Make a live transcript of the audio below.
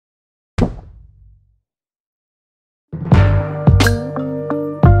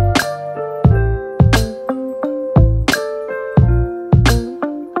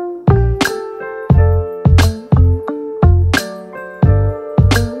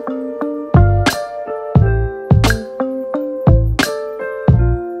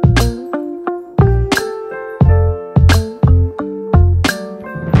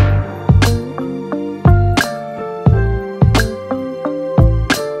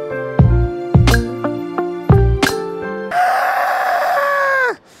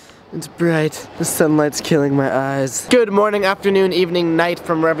bright. The sunlight's killing my eyes. Good morning, afternoon, evening, night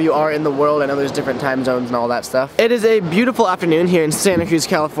from wherever you are in the world. I know there's different time zones and all that stuff. It is a beautiful afternoon here in Santa Cruz,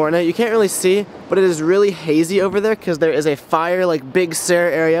 California. You can't really see, but it is really hazy over there because there is a fire, like Big Sur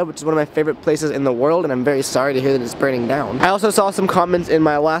area, which is one of my favorite places in the world, and I'm very sorry to hear that it's burning down. I also saw some comments in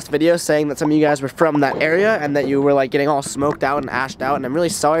my last video saying that some of you guys were from that area and that you were like getting all smoked out and ashed out, and I'm really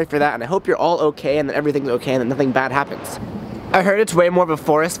sorry for that, and I hope you're all okay and that everything's okay and that nothing bad happens. I heard it's way more of a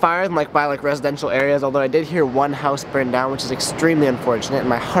forest fire than like by like residential areas, although I did hear one house burn down, which is extremely unfortunate, and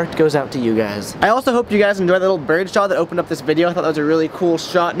my heart goes out to you guys. I also hope you guys enjoyed the little bird shot that opened up this video. I thought that was a really cool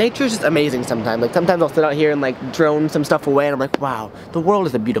shot. Nature's just amazing sometimes. Like sometimes I'll sit out here and like drone some stuff away and I'm like, wow, the world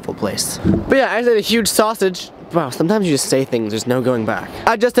is a beautiful place. But yeah, I just ate a huge sausage. Wow, sometimes you just say things, there's no going back.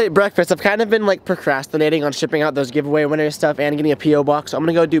 I just ate breakfast. I've kind of been like procrastinating on shipping out those giveaway winner stuff and getting a P.O. box, so I'm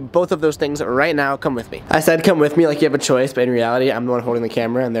gonna go do both of those things right now. Come with me. I said come with me like you have a choice, but in reality, I'm the one holding the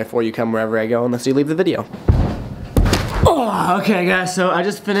camera, and therefore you come wherever I go unless you leave the video. Oh, okay guys, so I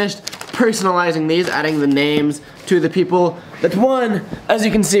just finished personalizing these, adding the names to the people that won. As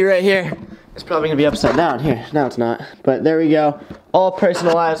you can see right here, it's probably gonna be upside down here. No, it's not, but there we go. All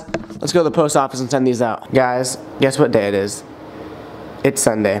personalized. Let's go to the post office and send these out. Guys, guess what day it is? It's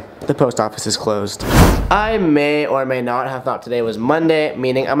Sunday. The post office is closed. I may or may not have thought today was Monday,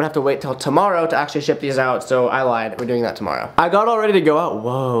 meaning I'm gonna have to wait till tomorrow to actually ship these out, so I lied. We're doing that tomorrow. I got all ready to go out.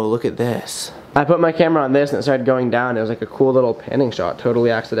 Whoa, look at this. I put my camera on this and it started going down. It was like a cool little panning shot,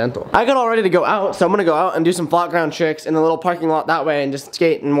 totally accidental. I got all ready to go out, so I'm gonna go out and do some flat ground tricks in the little parking lot that way and just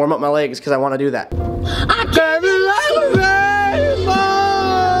skate and warm up my legs because I wanna do that. I can't believe it!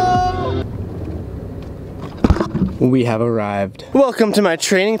 We have arrived. Welcome to my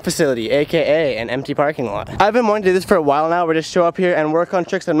training facility, aka an empty parking lot. I've been wanting to do this for a while now, where just show up here and work on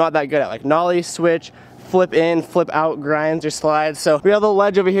tricks I'm not that good at, like nollie, switch, flip in, flip out, grinds, or slides. So we have the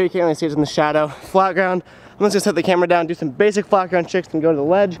ledge over here, you can't really see it in the shadow. Flat ground, I'm just gonna set the camera down, do some basic flat ground tricks, and go to the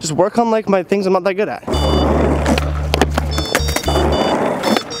ledge. Just work on like my things I'm not that good at.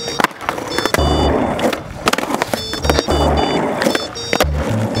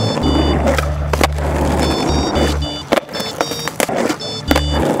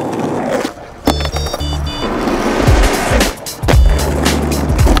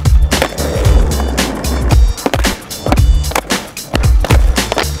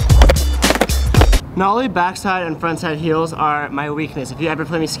 Nollie, backside, and frontside heels are my weakness. If you ever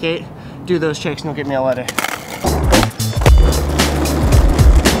play me skate, do those tricks and you'll get me a letter.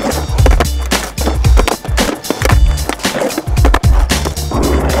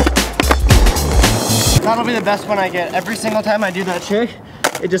 That'll be the best one I get. Every single time I do that trick,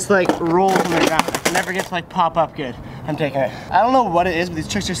 it just like rolls on the ground. It never gets to like pop up good. I'm taking it. I don't know what it is, but these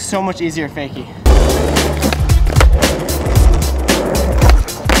tricks are so much easier fakey.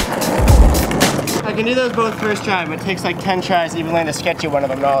 I can do those both first try, but it takes like 10 tries to even land a sketchy one of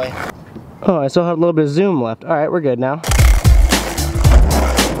them nollie. Oh, I still have a little bit of zoom left. All right, we're good now.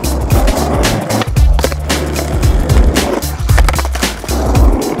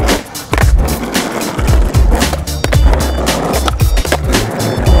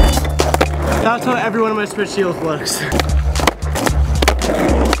 That's how every one of my switch heels looks.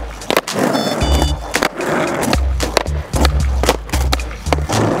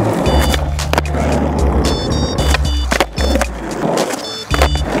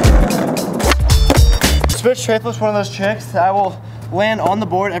 Switch tray flip's one of those tricks that I will land on the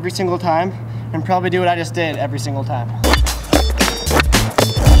board every single time and probably do what I just did every single time.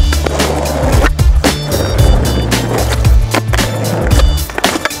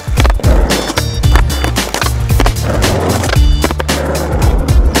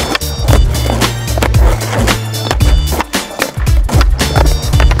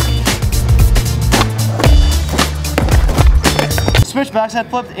 Switch backside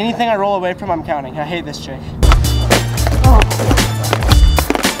flip, anything I roll away from, I'm counting. I hate this trick.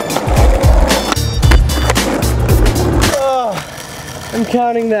 Oh, I'm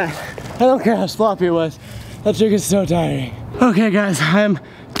counting that. I don't care how sloppy it was. That trick is so tiring. Okay guys, I'm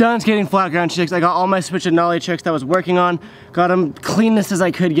done skating flat ground tricks. I got all my switch and nollie tricks that I was working on. Got them cleanest as I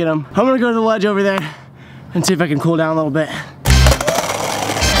could get them. I'm gonna go to the ledge over there and see if I can cool down a little bit.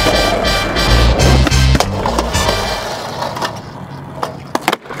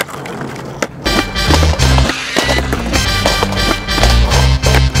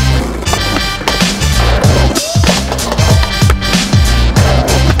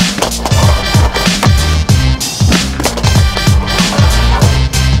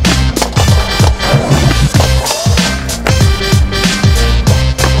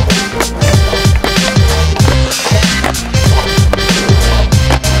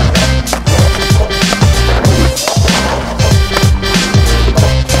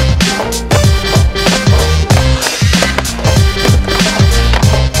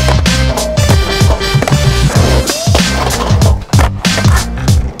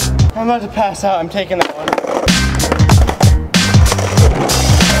 about to pass out. I'm taking that one.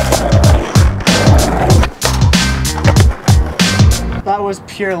 That was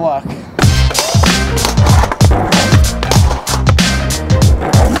pure luck.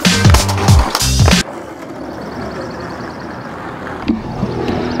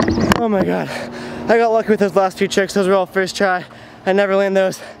 Oh my god. I got lucky with those last few tricks. Those were all first try. I never land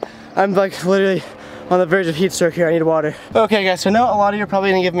those. I'm like literally on the verge of heat stroke here. I need water. Okay guys, so I know a lot of you are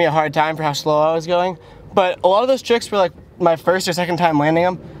probably gonna give me a hard time for how slow I was going, but a lot of those tricks were like my first or second time landing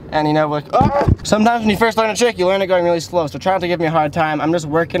them. And you know, like, oh! Sometimes when you first learn a trick, you learn it going really slow, so try not to give me a hard time. I'm just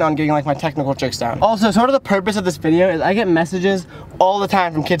working on getting like my technical tricks down. Also, sort of the purpose of this video is I get messages all the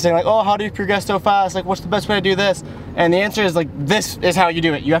time from kids saying like, oh, how do you progress so fast? Like, what's the best way to do this? And the answer is like, this is how you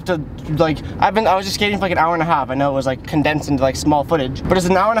do it. You have to, like, I was just skating for like an hour and a half. I know it was like condensed into like small footage, but it's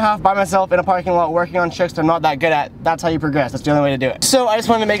an hour and a half by myself in a parking lot working on tricks that I'm not that good at. That's how you progress. That's the only way to do it. So I just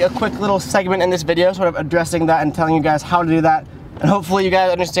wanted to make a quick little segment in this video, sort of addressing that and telling you guys how to do that. And hopefully you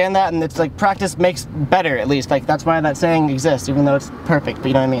guys understand that, and it's like practice makes better, at least. Like that's why that saying exists, even though it's perfect, but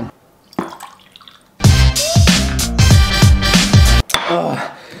you know what I mean.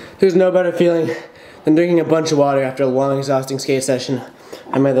 Oh, there's no better feeling than drinking a bunch of water after a long, exhausting skate session.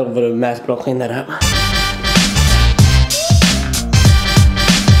 I made a little bit of a mess, but I'll clean that up.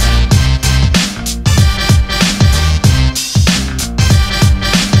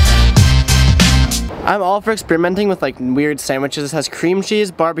 I'm all for experimenting with like weird sandwiches. This has cream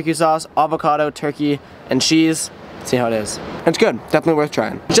cheese, barbecue sauce, avocado, turkey, and cheese. Let's see how it is. It's good, definitely worth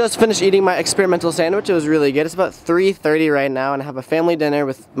trying. Just finished eating my experimental sandwich. It was really good. It's about 3:30 right now, and I have a family dinner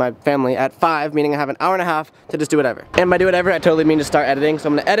with my family at 5, meaning I have an hour and a half to just do whatever. And by do whatever, I totally mean to start editing. So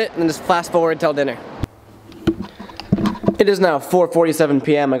I'm gonna edit and then just fast forward till dinner. It is now 4:47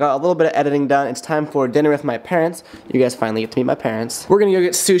 p.m. I got a little bit of editing done. It's time for dinner with my parents. You guys finally get to meet my parents. We're gonna go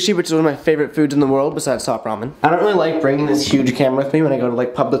get sushi, which is one of my favorite foods in the world besides top ramen. I don't really like bringing this huge camera with me when I go to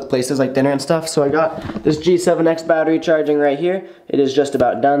like public places like dinner and stuff, so I got this G7X battery charging right here. It is just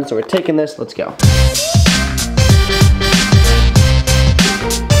about done, so we're taking this. Let's go.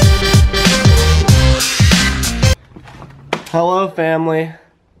 Hello, family.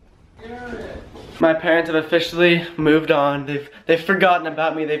 My parents have officially moved on. They've forgotten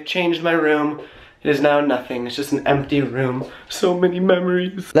about me. They've changed my room. It is now nothing. It's just an empty room. So many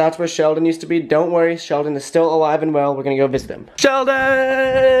memories. That's where Sheldon used to be. Don't worry, Sheldon is still alive and well. We're gonna go visit him.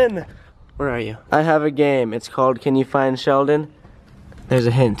 Sheldon! Where are you? I have a game. It's called Can You Find Sheldon? There's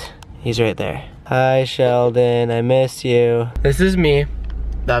a hint. He's right there. Hi, Sheldon. I miss you. This is me.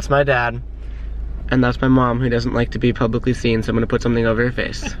 That's my dad. And that's my mom, who doesn't like to be publicly seen, so I'm gonna put something over her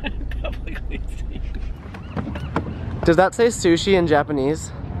face. Publicly seen. Does that say sushi in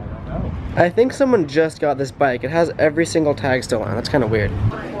Japanese? I don't know. I think someone just got this bike. It has every single tag still on. That's kind of weird. Sake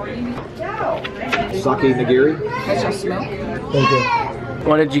nigiri. That's your smoke. Thank you.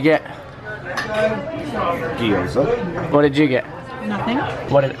 What did you get? Gyoza. What did you get? Nothing.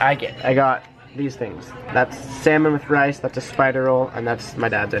 What did I get? I got these things. That's salmon with rice, that's a spider roll, and that's my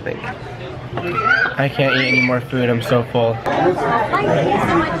dad's, I think. I can't eat any more food, I'm so full.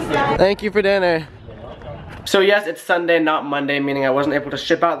 Thank you for dinner. So yes, it's Sunday, not Monday, meaning I wasn't able to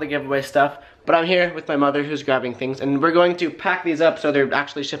ship out the giveaway stuff, but I'm here with my mother who's grabbing things, and we're going to pack these up so they're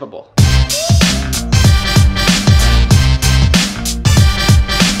actually shippable.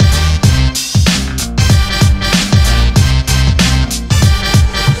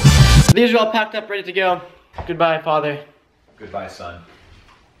 These are all packed up, ready to go. Goodbye, Father. Goodbye, son.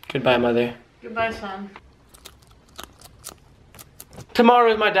 Goodbye, Mother. Goodbye, son.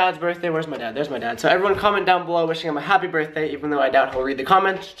 Tomorrow is my dad's birthday. Where's my dad? There's my dad. So everyone comment down below wishing him a happy birthday, even though I doubt he'll read the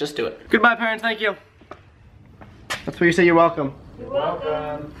comments. Just do it. Goodbye, parents. Thank you. That's where you say you're welcome. You're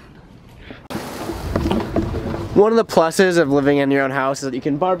welcome. One of the pluses of living in your own house is that you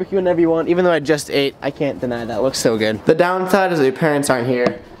can barbecue whenever you want. Even though I just ate, I can't deny that. It looks so good. The downside is that your parents aren't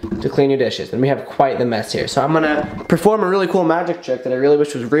here to clean your dishes, and we have quite the mess here. So I'm gonna perform a really cool magic trick that I really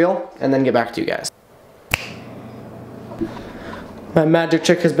wish was real, and then get back to you guys. My magic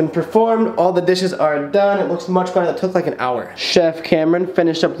trick has been performed. All the dishes are done. It looks much better. That took like an hour. Chef Cameron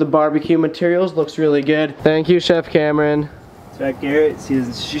finished up the barbecue materials. Looks really good. Thank you, Chef Cameron. That's right, Garrett. See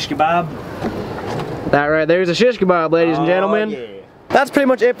the shish kebab? That right there's a shish kebab, ladies and gentlemen. Yeah. That's pretty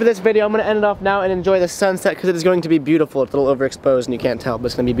much it for this video. I'm gonna end it off now and enjoy the sunset because it is going to be beautiful. It's a little overexposed and you can't tell, but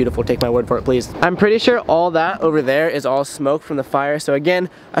it's gonna be beautiful. Take my word for it, please. I'm pretty sure all that over there is all smoke from the fire. So again,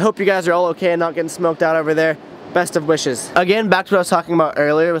 I hope you guys are all okay and not getting smoked out over there. Best of wishes. Again, back to what I was talking about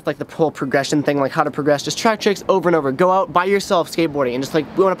earlier with like the whole progression thing, like how to progress. Just try tricks over and over. Go out by yourself skateboarding and just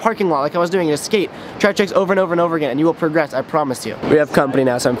like go in a parking lot like I was doing and just skate. Try tricks over and over and over again and you will progress, I promise you. We have company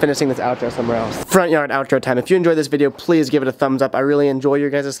now, so I'm finishing this outro somewhere else. Front yard outro time. If you enjoyed this video, please give it a thumbs up. I really enjoy your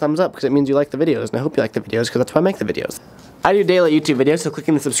guys' thumbs up because it means you like the videos, and I hope you like the videos because that's why I make the videos. I do daily YouTube videos, so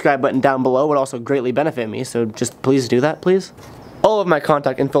clicking the subscribe button down below would also greatly benefit me, so just please do that, please. All of my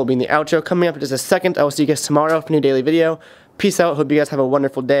contact info will be in the outro. Coming up in just a second, I will see you guys tomorrow for a new daily video. Peace out, hope you guys have a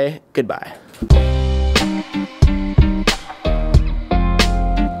wonderful day. Goodbye.